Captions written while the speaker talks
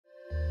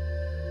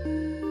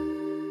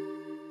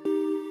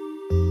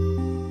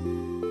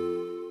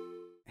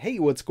Hey,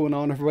 what's going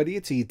on everybody?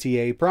 It's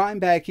ETAPRIME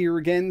back here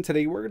again.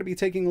 Today we're going to be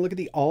taking a look at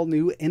the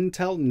all-new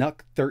Intel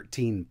NUC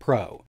 13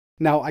 Pro.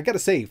 Now, I gotta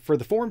say, for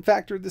the form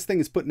factor, this thing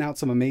is putting out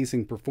some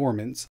amazing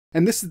performance.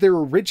 And this is their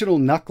original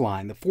NUC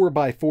line, the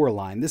 4x4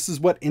 line. This is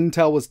what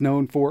Intel was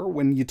known for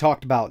when you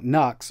talked about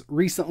NUCs.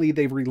 Recently,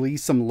 they've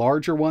released some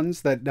larger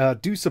ones that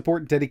do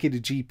support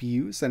dedicated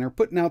GPUs and are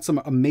putting out some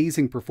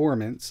amazing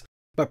performance.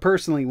 But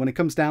personally, when it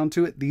comes down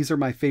to it, these are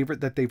my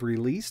favorite that they've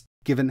released,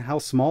 given how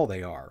small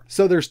they are.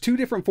 So there's two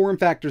different form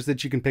factors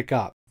that you can pick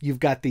up. You've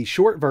got the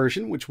short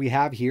version, which we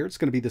have here. It's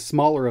going to be the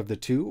smaller of the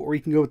two, or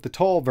you can go with the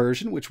tall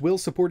version, which will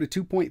support a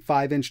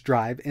 2.5-inch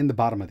drive in the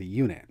bottom of the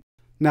unit.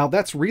 Now,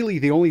 that's really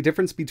the only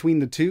difference between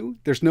the two.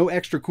 There's no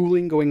extra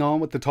cooling going on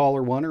with the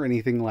taller one or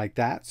anything like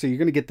that, so you're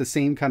going to get the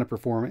same kind of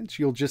performance.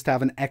 You'll just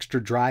have an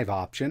extra drive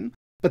option.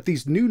 But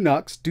these new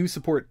NUCs do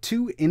support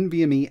two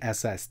NVMe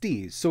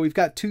SSDs, so we've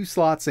got two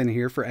slots in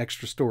here for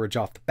extra storage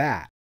off the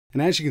bat.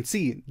 And as you can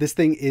see, this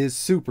thing is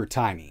super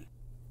tiny.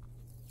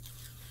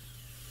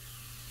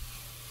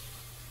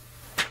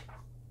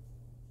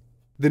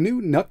 The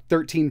new NUC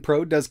 13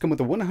 Pro does come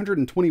with a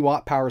 120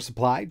 watt power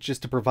supply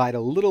just to provide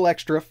a little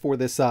extra for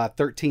this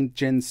 13th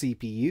gen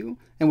CPU.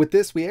 And with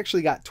this, we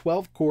actually got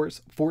 12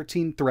 cores,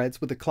 14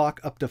 threads with a clock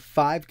up to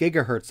 5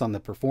 gigahertz on the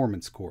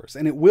performance cores,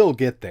 and it will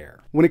get there.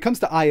 When it comes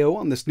to I/O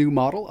on this new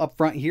model, up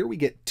front here, we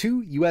get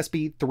two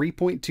USB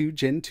 3.2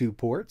 Gen 2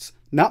 ports.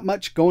 Not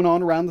much going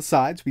on around the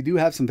sides. We do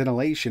have some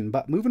ventilation,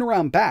 but moving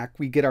around back,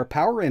 we get our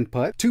power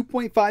input,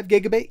 2.5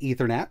 gigabit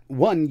Ethernet,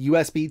 one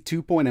USB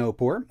 2.0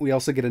 port. We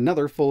also get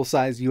another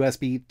full-size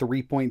USB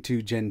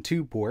 3.2 Gen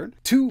 2 port,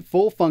 two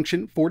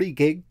full-function 40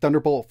 gig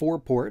Thunderbolt 4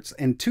 ports,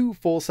 and two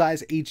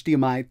full-size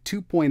HDMI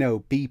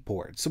 2.0 B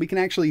ports. So we can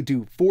actually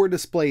do 4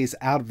 displays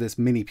out of this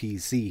mini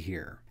PC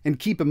here. And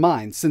keep in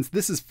mind, since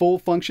this is full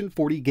function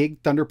 40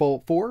 gig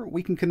Thunderbolt 4,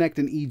 we can connect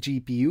an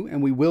eGPU,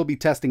 and we will be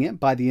testing it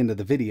by the end of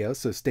the video,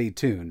 so stay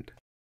tuned.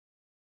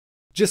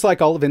 Just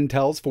like all of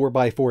Intel's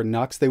 4x4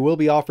 NUCs, they will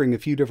be offering a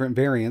few different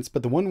variants,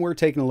 but the one we're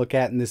taking a look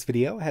at in this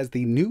video has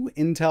the new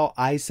Intel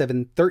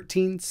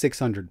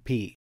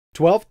i7-13600P.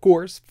 12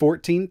 cores,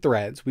 14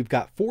 threads, we've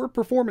got 4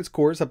 performance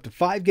cores up to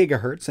 5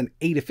 GHz and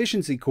 8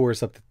 efficiency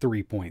cores up to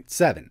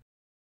 3.7.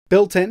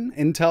 Built-in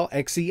Intel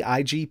Xe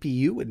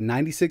iGPU with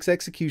 96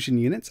 execution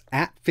units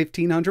at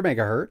 1500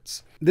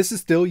 MHz. This is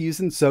still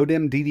using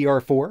SODIMM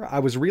DDR4. I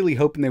was really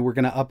hoping they were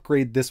going to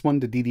upgrade this one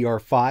to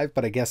DDR5,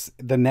 but I guess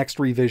the next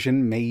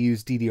revision may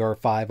use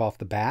DDR5 off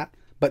the bat.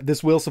 But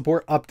this will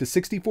support up to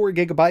 64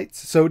 gigabytes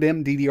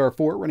SODIMM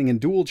DDR4 running in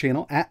dual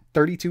channel at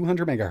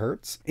 3200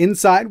 MHz.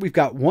 Inside, we've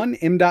got one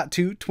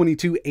M.2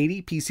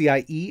 2280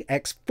 PCIe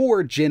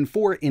X4 Gen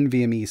 4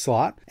 NVMe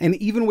slot. And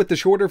even with the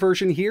shorter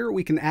version here,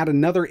 we can add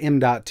another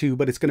M.2,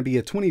 but it's going to be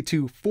a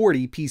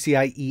 2240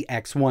 PCIe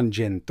X1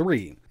 Gen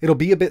 3. It'll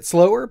be a bit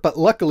slower, but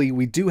luckily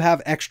we do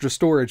have extra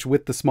storage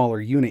with the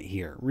smaller unit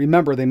here.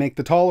 Remember, they make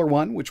the taller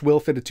one, which will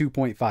fit a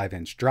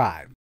 2.5-inch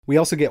drive. We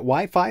also get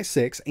Wi-Fi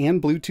 6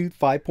 and Bluetooth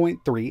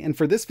 5.3, and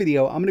for this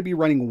video, I'm going to be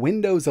running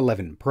Windows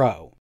 11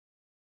 Pro.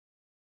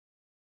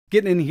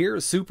 Getting in here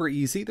is super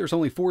easy. There's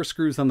only 4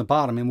 screws on the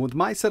bottom, and with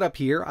my setup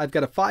here, I've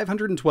got a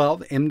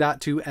 512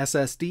 M.2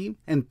 SSD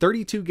and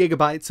 32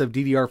 gigabytes of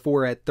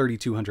DDR4 at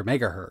 3200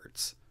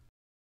 MHz.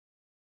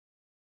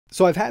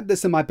 So I've had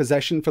this in my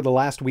possession for the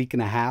last week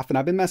and a half, and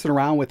I've been messing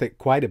around with it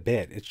quite a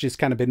bit. It's just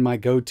kind of been my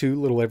go-to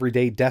little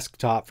everyday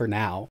desktop for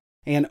now.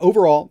 And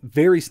overall,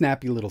 very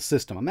snappy little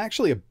system. I'm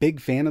actually a big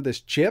fan of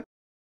this chip.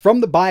 From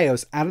the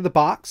BIOS out of the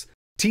box,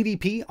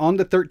 TDP on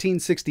the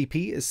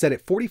 1360p is set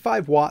at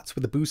 45 watts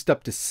with a boost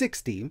up to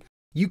 60.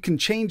 You can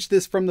change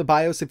this from the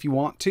BIOS if you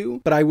want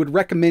to, but I would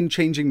recommend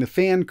changing the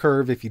fan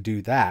curve if you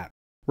do that.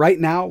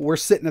 Right now, we're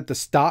sitting at the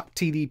stock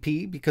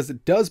TDP because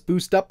it does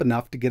boost up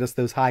enough to get us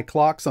those high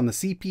clocks on the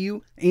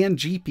CPU and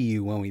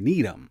GPU when we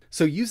need them.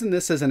 So using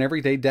this as an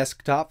everyday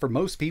desktop for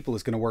most people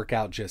is going to work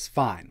out just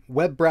fine.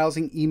 Web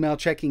browsing, email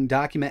checking,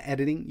 document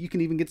editing, you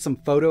can even get some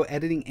photo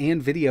editing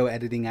and video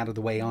editing out of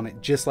the way on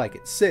it just like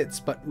it sits.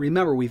 But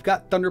remember, we've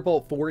got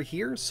Thunderbolt 4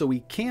 here, so we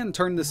can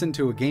turn this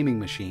into a gaming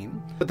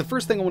machine. But the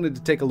first thing I wanted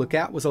to take a look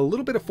at was a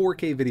little bit of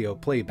 4K video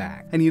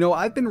playback. And you know,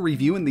 I've been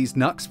reviewing these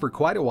NUCs for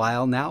quite a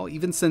while now,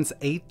 even since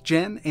 8th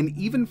gen, and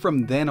even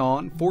from then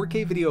on,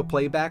 4K video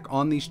playback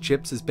on these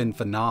chips has been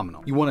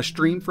phenomenal. You want to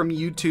stream from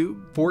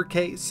YouTube,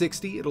 4K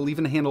 60, it'll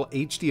even handle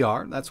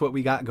HDR, that's what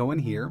we got going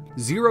here,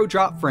 0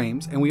 drop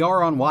frames, and we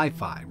are on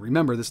Wi-Fi.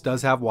 Remember, this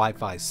does have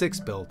Wi-Fi 6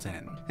 built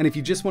in. And if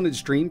you just wanted to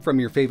stream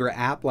from your favorite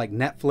app like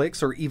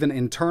Netflix or even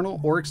internal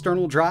or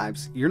external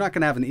drives, you're not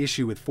going to have an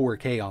issue with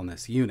 4K on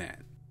this unit.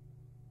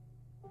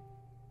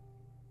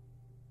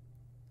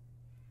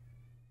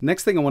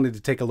 Next thing I wanted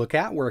to take a look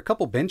at were a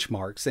couple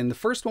benchmarks, and the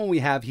first one we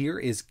have here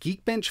is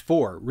Geekbench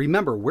 4.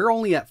 Remember, we're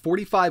only at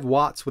 45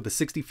 watts with a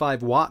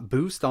 65 watt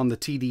boost on the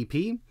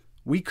TDP.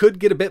 We could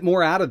get a bit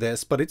more out of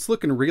this, but it's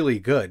looking really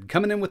good.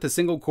 Coming in with a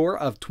single core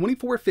of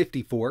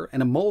 2454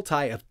 and a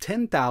multi of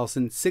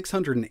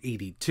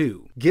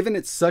 10,682. Given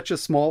it's such a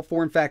small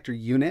form factor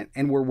unit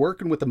and we're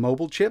working with a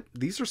mobile chip,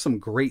 these are some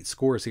great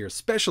scores here,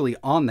 especially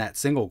on that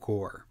single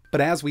core.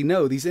 But as we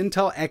know, these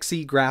Intel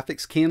Xe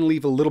graphics can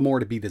leave a little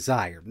more to be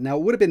desired. Now,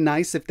 it would have been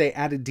nice if they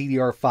added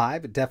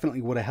DDR5. It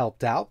definitely would have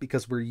helped out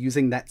because we're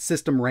using that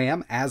system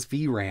RAM as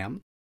VRAM.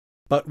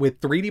 But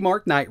with 3D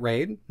Mark Night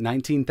Raid,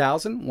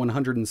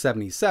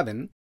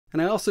 19,177,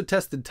 and I also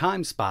tested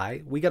Time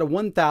Spy, we got a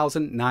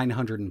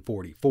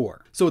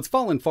 1,944. So it's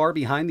fallen far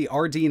behind the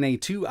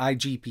RDNA 2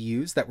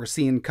 iGPUs that we're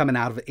seeing coming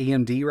out of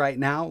AMD right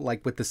now,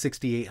 like with the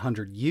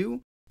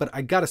 6800U. But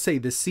I gotta say,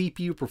 this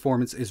CPU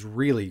performance is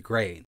really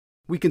great.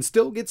 We can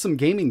still get some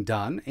gaming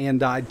done,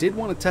 and I did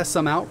want to test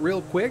some out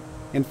real quick.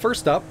 And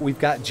first up, we've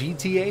got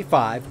GTA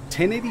 5,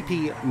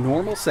 1080p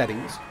normal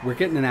settings. We're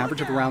getting an average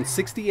of around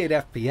 68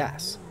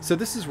 FPS. So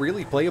this is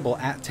really playable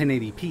at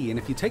 1080p, and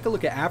if you take a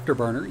look at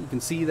Afterburner, you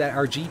can see that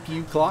our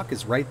GPU clock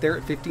is right there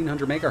at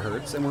 1500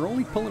 megahertz, and we're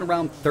only pulling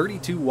around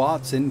 32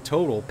 watts in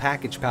total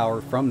package power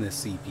from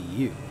this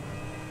CPU.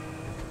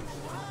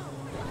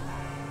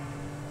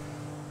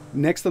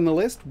 Next on the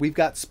list, we've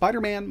got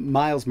Spider-Man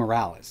Miles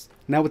Morales.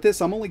 Now with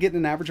this, I'm only getting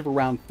an average of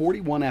around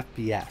 41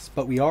 FPS,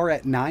 but we are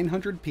at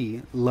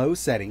 900p low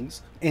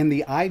settings, and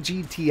the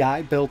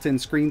iGTI built-in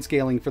screen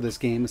scaling for this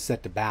game is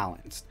set to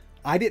balanced.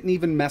 I didn't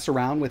even mess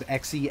around with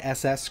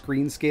XeSS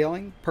screen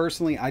scaling.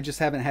 Personally, I just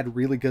haven't had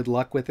really good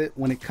luck with it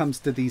when it comes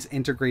to these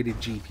integrated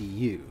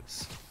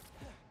GPUs.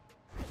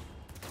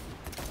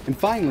 And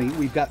finally,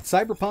 we've got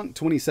Cyberpunk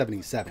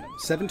 2077,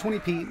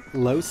 720p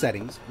low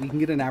settings. We can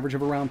get an average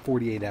of around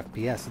 48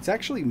 FPS. It's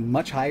actually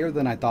much higher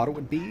than I thought it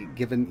would be,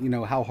 given,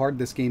 how hard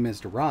this game is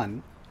to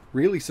run.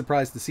 Really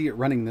surprised to see it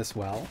running this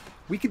well.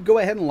 We could go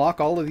ahead and lock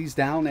all of these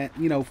down at,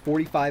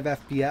 45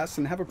 FPS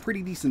and have a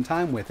pretty decent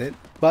time with it.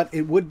 But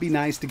it would be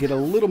nice to get a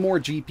little more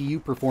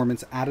GPU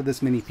performance out of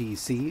this mini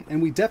PC,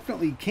 and we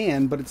definitely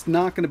can, but it's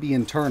not going to be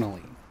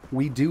internally.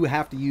 We do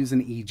have to use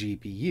an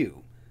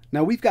eGPU.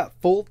 Now we've got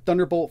full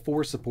Thunderbolt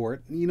 4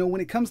 support. When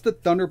it comes to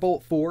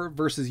Thunderbolt 4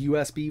 versus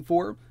USB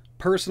 4,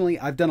 personally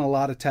I've done a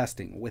lot of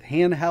testing. With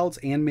handhelds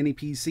and mini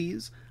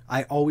PCs,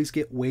 I always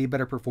get way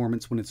better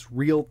performance when it's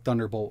real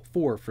Thunderbolt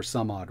 4 for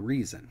some odd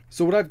reason.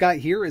 So what I've got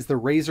here is the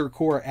Razer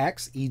Core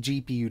X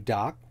eGPU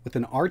dock with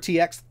an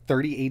RTX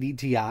 3080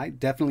 Ti,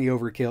 definitely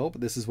overkill,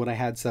 but this is what I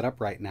had set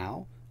up right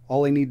now.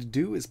 All I need to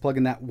do is plug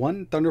in that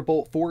one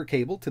Thunderbolt 4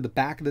 cable to the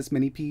back of this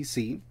mini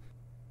PC.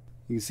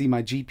 You can see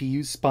my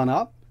GPU spun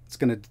up. It's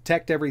going to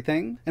detect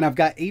everything, and I've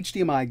got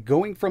HDMI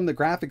going from the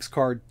graphics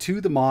card to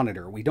the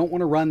monitor. We don't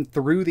want to run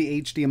through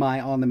the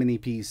HDMI on the mini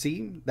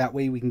PC. That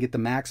way we can get the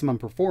maximum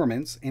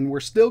performance, and we're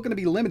still going to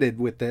be limited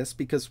with this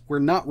because we're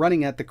not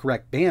running at the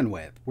correct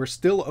bandwidth. We're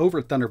still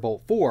over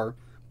Thunderbolt 4,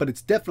 but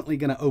it's definitely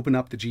going to open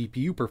up the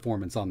GPU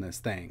performance on this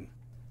thing.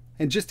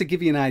 And just to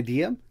give you an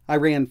idea, I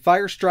ran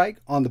Firestrike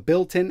on the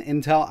built-in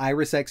Intel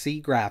Iris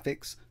Xe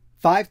graphics,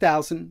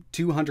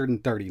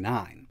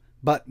 5,239.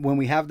 But when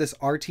we have this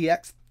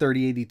RTX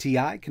 3080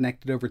 Ti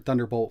connected over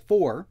Thunderbolt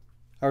 4,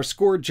 our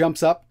score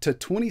jumps up to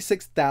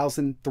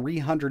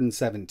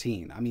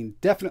 26,317. I mean,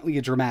 definitely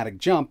a dramatic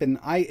jump, and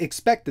I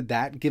expected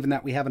that given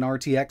that we have an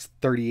RTX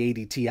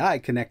 3080 Ti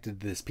connected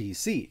to this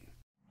PC.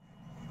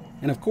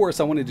 And of course,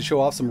 I wanted to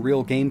show off some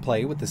real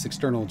gameplay with this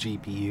external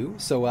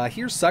GPU. So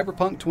here's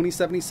Cyberpunk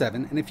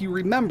 2077, and if you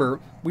remember,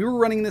 we were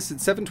running this at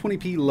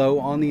 720p low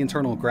on the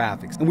internal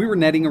graphics, and we were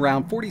netting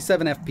around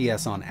 47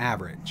 FPS on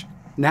average.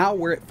 Now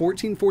we're at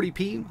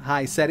 1440p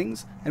high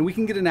settings, and we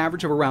can get an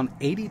average of around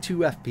 82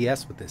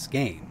 FPS with this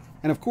game.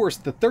 And of course,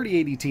 the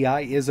 3080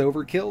 Ti is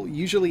overkill.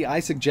 Usually I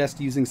suggest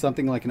using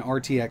something like an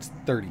RTX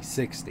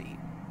 3060.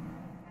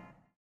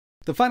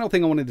 The final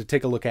thing I wanted to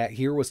take a look at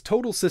here was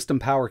total system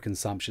power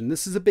consumption.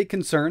 This is a big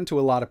concern to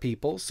a lot of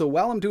people, so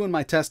while I'm doing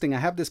my testing, I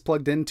have this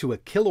plugged into a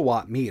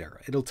kilowatt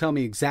meter. It'll tell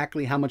me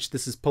exactly how much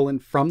this is pulling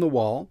from the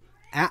wall.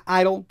 At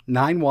idle,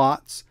 9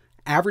 watts.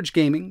 Average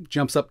gaming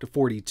jumps up to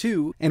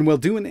 42, and we'll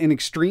do an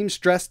extreme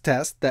stress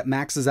test that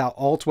maxes out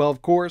all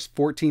 12 cores,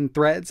 14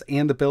 threads,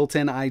 and the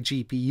built-in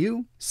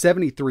iGPU,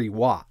 73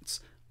 watts.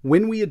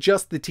 When we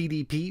adjust the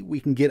TDP, we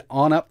can get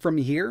on up from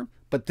here,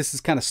 but this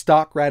is kind of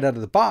stock right out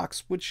of the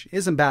box, which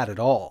isn't bad at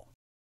all.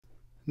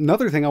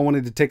 Another thing I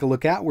wanted to take a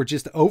look at were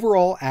just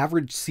overall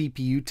average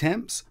CPU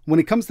temps. When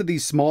it comes to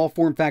these small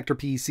form factor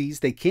PCs,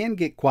 they can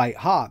get quite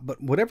hot,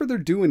 but whatever they're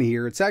doing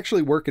here, it's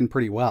actually working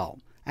pretty well.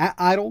 At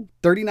idle,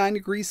 39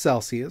 degrees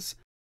Celsius,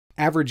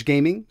 average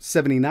gaming,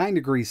 79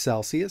 degrees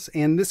Celsius,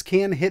 and this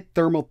can hit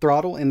thermal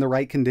throttle in the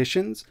right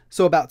conditions.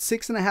 So about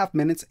 6.5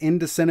 minutes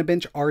into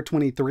Cinebench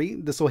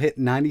R23, this will hit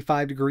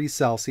 95 degrees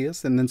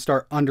Celsius and then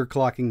start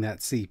underclocking that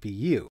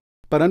CPU.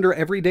 But under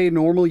everyday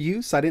normal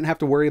use, I didn't have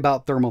to worry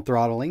about thermal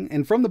throttling,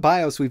 and from the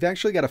BIOS, we've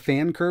actually got a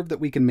fan curve that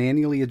we can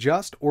manually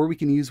adjust, or we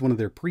can use one of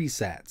their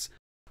presets.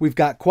 We've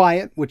got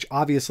quiet, which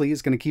obviously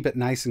is going to keep it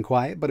nice and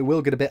quiet, but it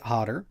will get a bit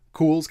hotter.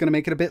 Cool is going to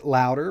make it a bit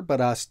louder,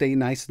 but stay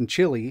nice and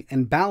chilly.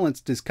 And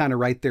balanced is kind of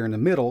right there in the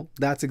middle.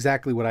 That's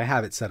exactly what I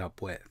have it set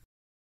up with.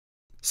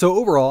 So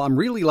overall, I'm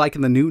really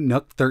liking the new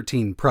NUC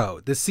 13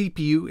 Pro. This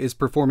CPU is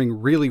performing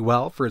really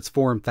well for its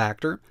form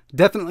factor.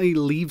 Definitely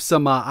leaves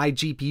some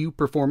iGPU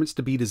performance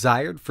to be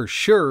desired for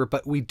sure,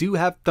 but we do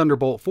have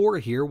Thunderbolt 4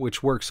 here,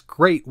 which works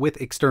great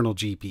with external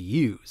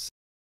GPUs.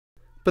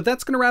 But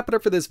that's going to wrap it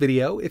up for this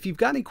video. If you've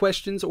got any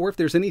questions or if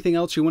there's anything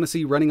else you want to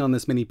see running on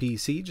this mini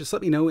PC, just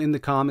let me know in the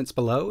comments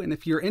below. And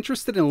if you're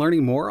interested in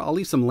learning more, I'll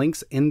leave some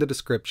links in the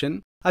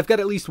description. I've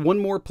got at least one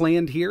more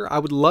planned here. I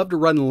would love to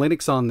run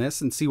Linux on this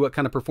and see what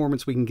kind of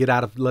performance we can get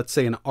out of, let's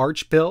say, an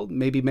Arch build,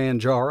 maybe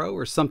Manjaro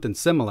or something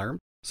similar.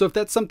 So if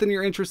that's something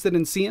you're interested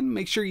in seeing,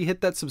 make sure you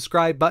hit that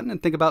subscribe button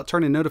and think about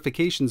turning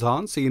notifications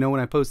on so you know when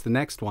I post the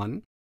next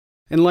one.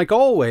 And like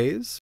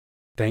always,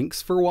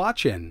 thanks for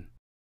watching.